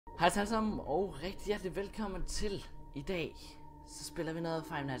Hej alle sammen, og rigtig hjertelig velkommen til. I dag så spiller vi noget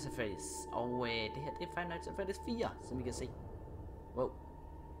Five Nights At Freddy's. Og det her det er Five Nights At Freddy's 4, som I kan se. Wow.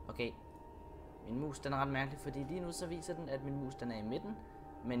 Okay. Min mus den er ret mærkelig, fordi lige nu så viser den, at min mus den er i midten.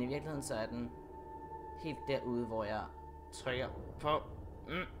 Men i virkeligheden så er den helt derude, hvor jeg trykker på.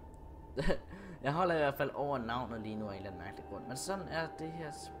 Jeg holder i hvert fald over navnet lige nu af en eller anden mærkelig grund. Men sådan er det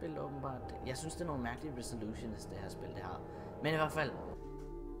her spil åbenbart. Jeg synes det er nogle mærkelige resolutions, det her spil det har. Men i hvert fald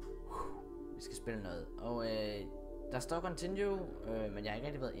vi skal spille noget. Og der står continue, men jeg har ikke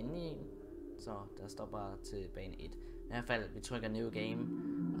rigtig været inde i en. Så der står bare til bane 1. I hvert fald, vi trykker new game.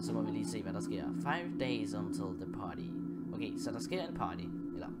 Og så må vi lige se, hvad der sker. 5 days until the party. Okay, så der sker en party.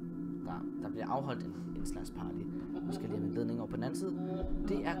 Eller, der bliver afholdt en slags party. Nu skal jeg lige have min ledning over på den anden side.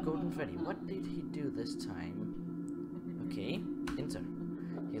 Det er Golden Freddy. What did he do this time? Okay, enter.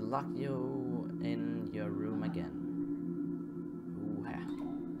 He locked you in your room again.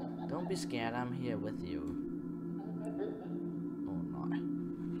 Don't be scared, I'm here with you. Nej.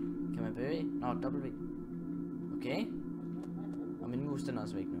 Kan man bevæge? Nå, W. Okay. Og min mus den er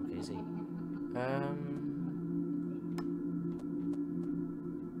også væk nu, kan I se.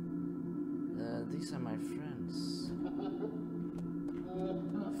 These are my friends.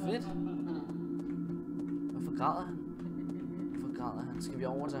 Fedt. Hvorfor græder han? Hvorfor græder han? Skal vi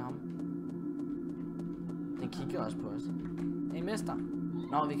over til ham? Den kigger også på os. Hey, mester.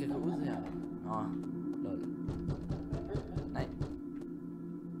 Nå, vi kan gå ud her. Nå, lol. Nej.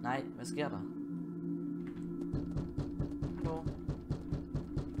 Nej, hvad sker der? Hallo?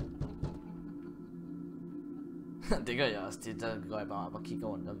 Det gør jeg også. Der går jeg bare op og kigger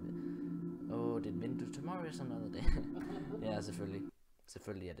rundt om. Det er et vindue. Tomorrow is another day. Ja, selvfølgelig.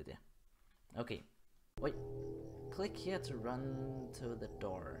 Selvfølgelig er det det. Okay. Wait. Click here to run to the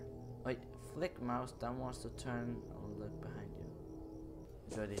door. Wait. Flick mouse downwards to turn or look behind you.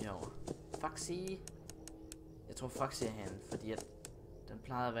 Så er det herovre. Foxy. Jeg tror Foxy er han, fordi at den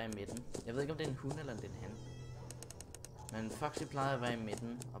plejede at være i midten. Jeg ved ikke om det er en hund eller det er en han. Men Foxy plejede at være i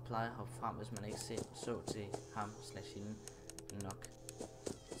midten og plejede at hoppe frem, hvis man ikke så til ham slash hende nok.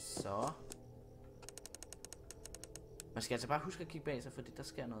 Så. Man skal altså bare huske at kigge bag sig, fordi der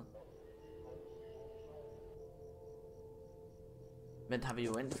sker noget. Men har vi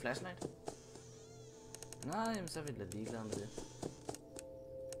jo endelig flashlight? Nej, jamen så er vi lidt ligeglade med det.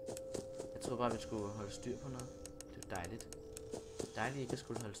 Jeg troede bare, vi skulle holde styr på noget. Det er dejligt. Dejligt ikke at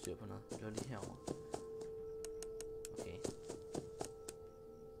skulle holde styr på noget. Det var lige herovre. Okay.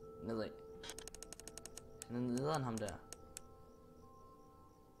 Nedad. Han er nederen ham der.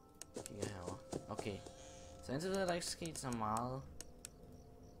 Jeg kigger herovre. Okay. Så indtil videre er der ikke sket så meget.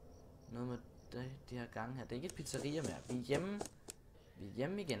 Noget med de her gange her. Det er ikke et pizzeria mere. Vi er hjemme. Vi er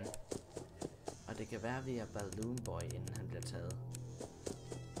hjemme igen. Og det kan være, at vi er Balloon Boy, inden han bliver taget.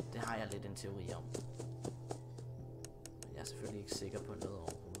 Det har jeg lidt en teori om. Men jeg er selvfølgelig ikke sikker på noget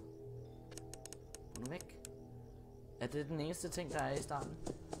overhovedet. Nu væk. Er det den eneste ting, der er i starten?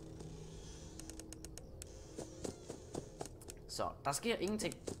 Så, der sker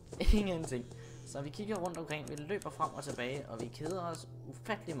ingenting. Ingenting. Så vi kigger rundt omkring, vi løber frem og tilbage, og vi keder os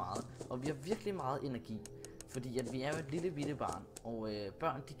ufattelig meget. Og vi har virkelig meget energi. Fordi at vi er jo et lille bitte barn. Og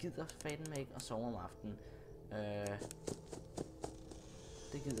børn, de gider fanden ikke at sove om aftenen.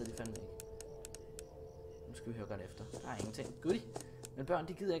 Det gider de fandme ikke. Nu skal vi høre godt efter. Der er ingenting. Goodie. Men børn,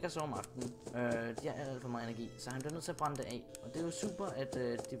 de gider ikke at sove om aftenen. De har alt for meget energi, så han bliver nødt til at brænde det af. Og det er jo super, at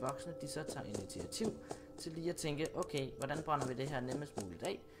de voksne, de så tager initiativ til lige at tænke, okay, hvordan brænder vi det her nemmest muligt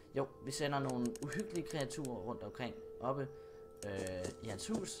af? Jo, vi sender nogle uhyggelige kreaturer rundt omkring oppe i hans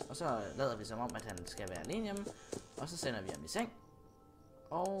hus. Og så lader vi som om, at han skal være alene hjemme. Og så sender vi ham i seng.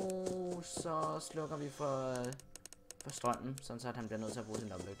 Og så slukker vi for strømmen, sådan så at han bliver nødt til at bruge sin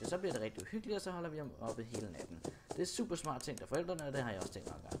lommelygte. Så bliver det rigtig uhyggeligt, og så holder vi ham oppe hele natten. Det er super smart ting af forældrene, og det har jeg også tænkt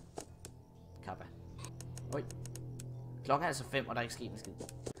mig at gøre. Kappa. Oj. Klokken er altså 5, og der er ikke sket en skid. Jeg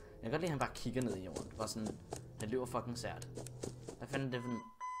kan godt lide, at han bare kigger ned i jorden. Det var sådan, han løber fucking sært. Hvad fanden det for en...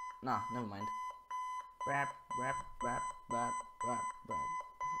 Nå, never mind. Rap, rap, rap, rap, rap, rap,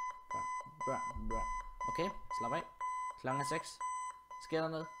 rap, rap. Okay, slap af. Klokken er 6. Sker der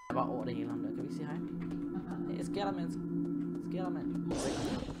noget? Jeg var over det hele ham der. Kan vi sige hej? Hey, sker der, menneske? Sker der, mand?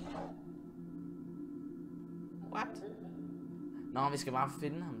 What? Nå, vi skal bare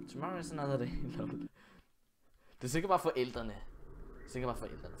finde ham. Tomorrow is another day. Det er sikkert bare forældrene.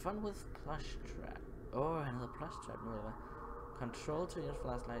 Fun with plush trap. Han hedder plush trap nu, eller hvad? Control to your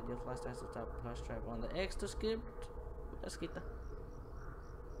flashlight. Your flashlight to stop plush trap on the X to skip. Hvad skete der?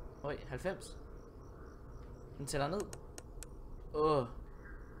 90. Den tæller ned.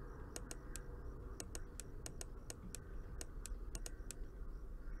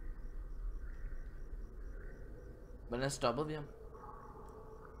 Hvordan stoppede vi ham?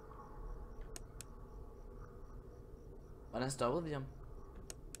 Hvordan stoppede vi ham?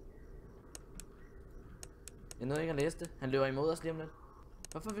 Jeg nåede ikke at læse det. Han løber imod os lige om lidt.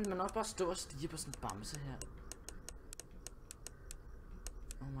 Hvorfor vil man også bare stå og stige på sådan en bamse her?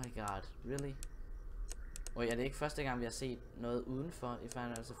 Oh my god, really? Og er det ikke første gang vi har set noget udenfor i Five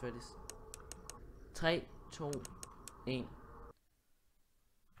Nights At Freddy's? 3, 2, 1.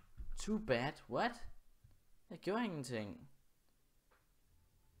 Too bad, what? Jeg gjorde ingenting.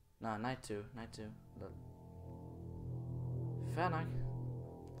 Nå, night 2. Lol. Fair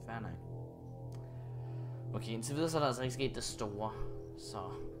nok. Okay, indtil videre så er der altså ikke sket det store.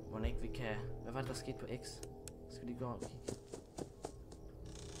 Så må ikke vi kan... Hvad var det der skete på X? Skal de gå og kigge?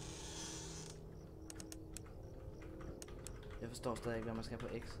 Jeg forstår stadig ikke hvad man skal på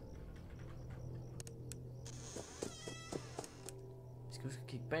X. Vi skal huske at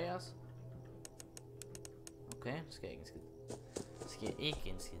kigge bag os. Okay, det skal ikke en skid. Det sker ikke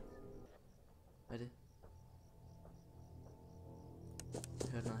en skid. Hvad er det?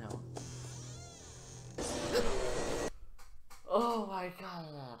 Jeg hørte noget herovre. Oh my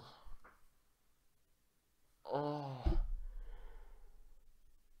god. Oh.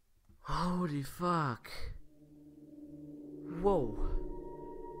 Holy fuck. Wow.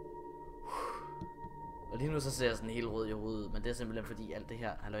 Og lige nu så ser jeg sådan helt rød i hovedet, men det er simpelthen fordi alt det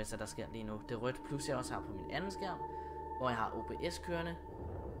her halløjsa der sker lige nu, det er rødt, plus jeg også har på min anden skærm, hvor jeg har OBS kørende,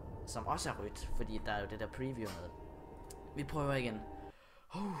 som også er rødt, fordi der er jo det der preview med. Vi prøver igen.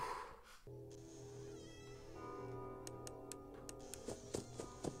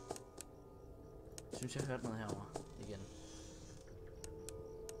 Jeg synes jeg hørte noget herovre igen.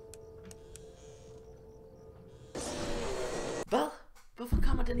 Hvad? Hvorfor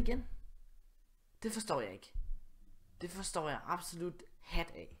kommer den igen? Det forstår jeg ikke. Det forstår jeg absolut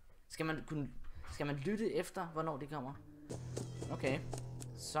hat af. Skal man lytte efter hvornår de kommer? Okay.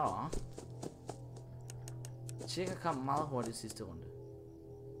 Så Tjekker kom meget hurtigt sidste runde.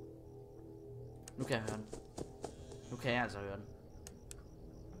 Nu kan jeg høre den. Nu kan jeg altså høre den.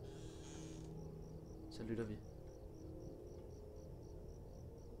 Så lytter vi.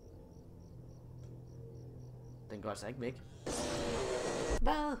 Den går altså ikke væk.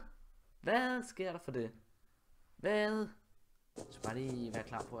 Hvad? Hvad sker der for det? Hvad? Så bare lige være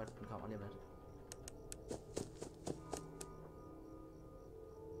klar på at den kommer lige om lidt.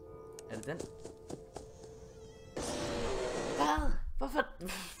 Er det den? Hvad? Hvorfor?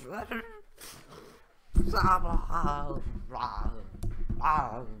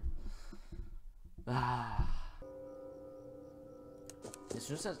 Jeg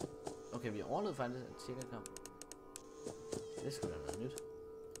synes at... Okay, vi overlevede faktisk at tjekke kom. Det skulle da være nyt.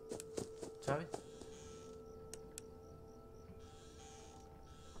 Tør vi?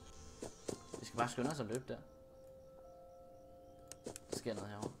 Vi skal bare skynde os at løbe der. Der sker noget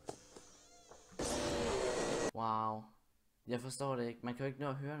herovre. Wow. Jeg forstår det ikke. Man kan jo ikke nå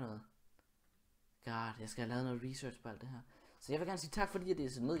at høre noget. God, jeg skal have lavet noget research på alt det her. Så jeg vil gerne sige tak fordi I er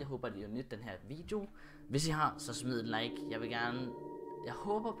set med. Jeg håber at I har nydt den her video. Hvis I har, så smid et like. Jeg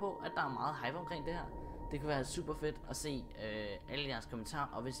håber på at der er meget hype omkring det her. Det kunne være super fedt at se alle jeres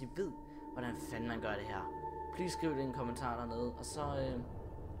kommentarer. Og hvis I ved hvordan fanden man gør det her, please skriv det i en kommentar dernede. Og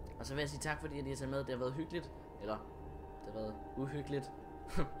så vil jeg sige tak fordi I er set med. Det har været hyggeligt. Eller det har været uhyggeligt.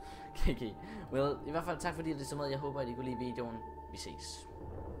 Okay. Well, i hvert fald tak fordi I er set med. Jeg håber at I kunne lide videoen. Vi ses.